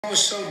I was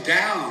so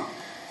down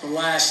the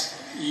last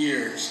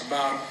years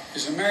about,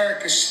 is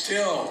America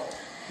still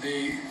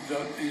the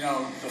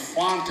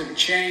font of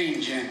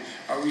change, and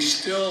are we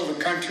still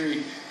the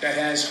country that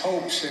has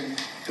hopes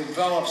and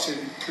develops and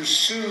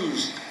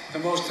pursues the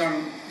most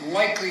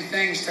unlikely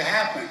things to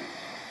happen?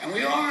 And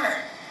we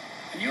are.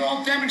 And you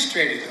all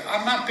demonstrated it. I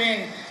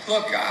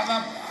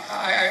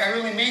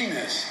really mean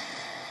this.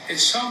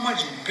 It's so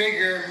much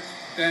bigger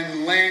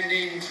than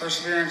landing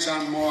Perseverance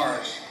on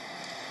Mars.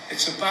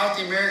 It's about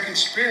the American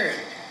spirit.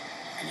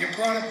 And you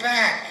brought it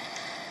back.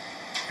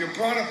 You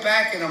brought it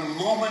back in a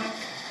moment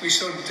we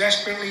so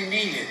desperately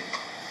needed.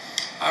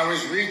 I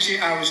was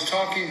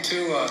talking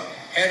to a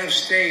head of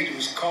state who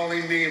was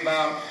calling me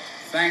about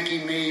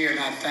congratulating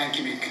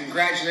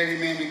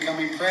me on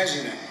becoming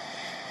president.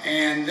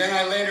 And then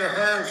I later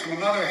heard from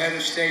another head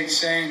of state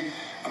saying,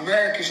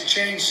 America's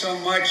changed so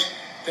much,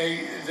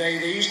 they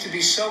used to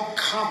be so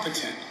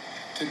competent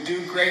to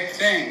do great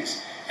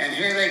things. And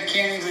here they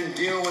can't even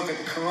deal with the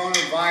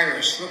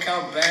coronavirus. Look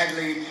how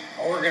badly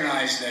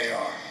organized they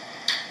are.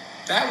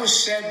 That was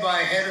said by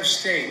a head of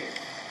state.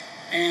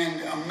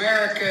 And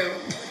America,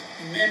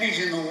 image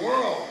in the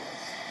world,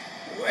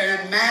 and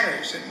it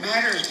matters. It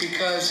matters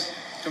because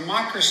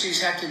democracies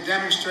have to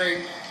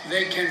demonstrate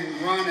they can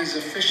run as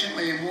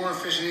efficiently and more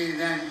efficiently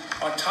than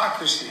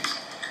autocracies.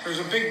 There's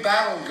a big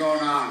battle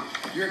going on.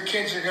 Your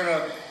kids are going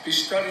to be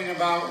studying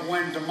about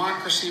when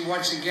democracy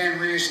once again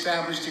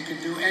reestablished, you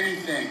could do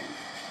anything,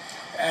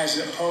 as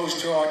opposed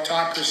to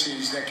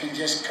autocracies that can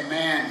just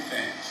command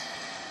things.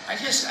 I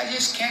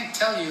just can't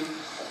tell you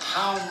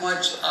how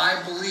much I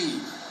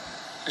believe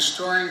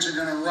historians are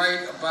going to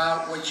write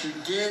about what you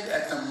did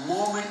at the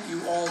moment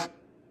you all...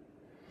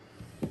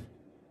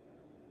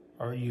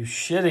 Are you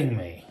shitting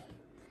me?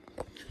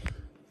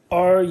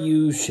 Are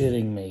you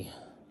shitting me?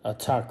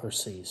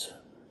 Autocracies.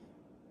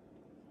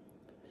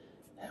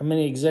 How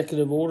many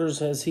executive orders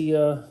has he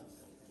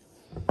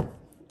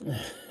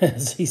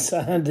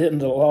signed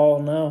into law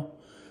now?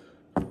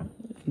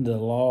 Into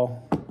law?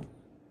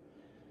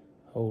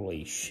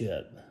 Holy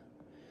shit.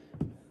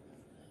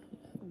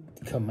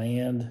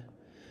 Command.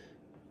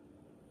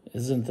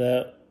 Isn't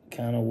that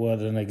kind of what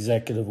an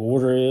executive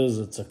order is?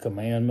 It's a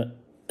commandment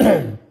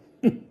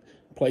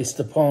placed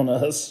upon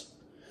us,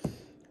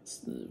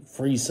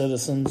 free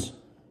citizens.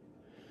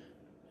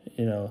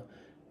 You know,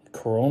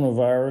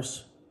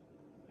 coronavirus.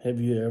 Have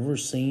you ever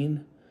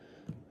seen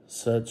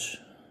such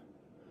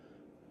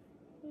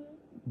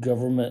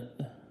government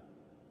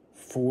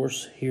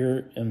force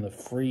here in the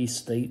free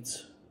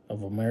states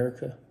of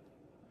America?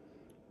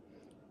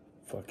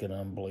 Fucking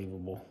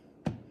unbelievable.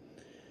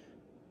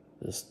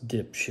 This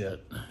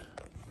dipshit.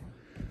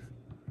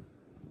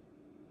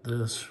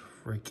 This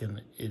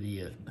freaking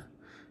idiot.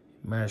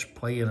 Mash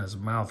playing his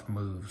mouth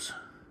moves.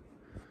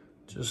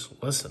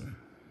 Just listen.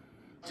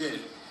 Did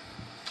it.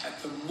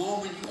 At the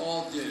moment you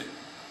all did it.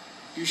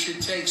 You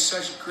should take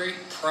such great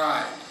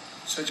pride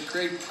in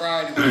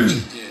what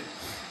you did.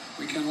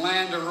 We can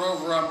land a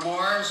rover on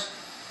Mars.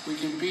 We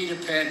can beat a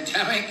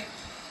pandemic.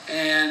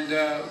 And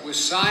with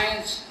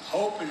science,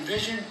 hope, and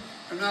vision,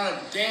 there's not a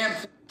damn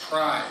thing.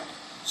 Pride.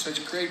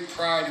 Such great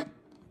pride.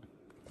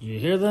 You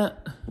hear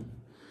that?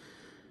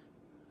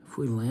 If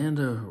we land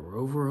a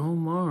rover on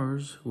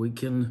Mars, we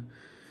can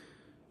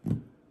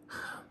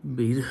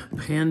beat a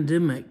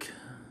pandemic.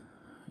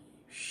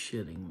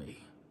 You're shitting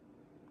me.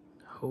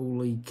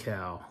 Holy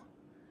cow.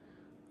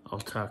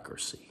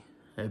 Autocracy.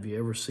 Have you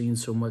ever seen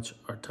so much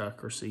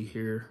autocracy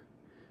here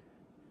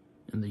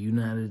in the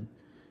United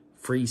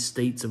Free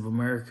States of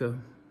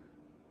America?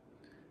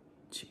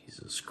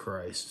 Jesus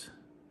Christ.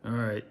 All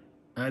right.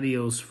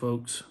 Adios,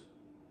 folks.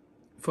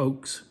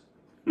 Folks.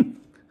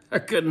 I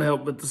couldn't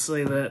help but to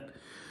say that.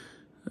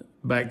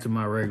 Back to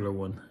my regular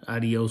one.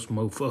 Adios,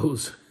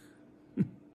 mofos.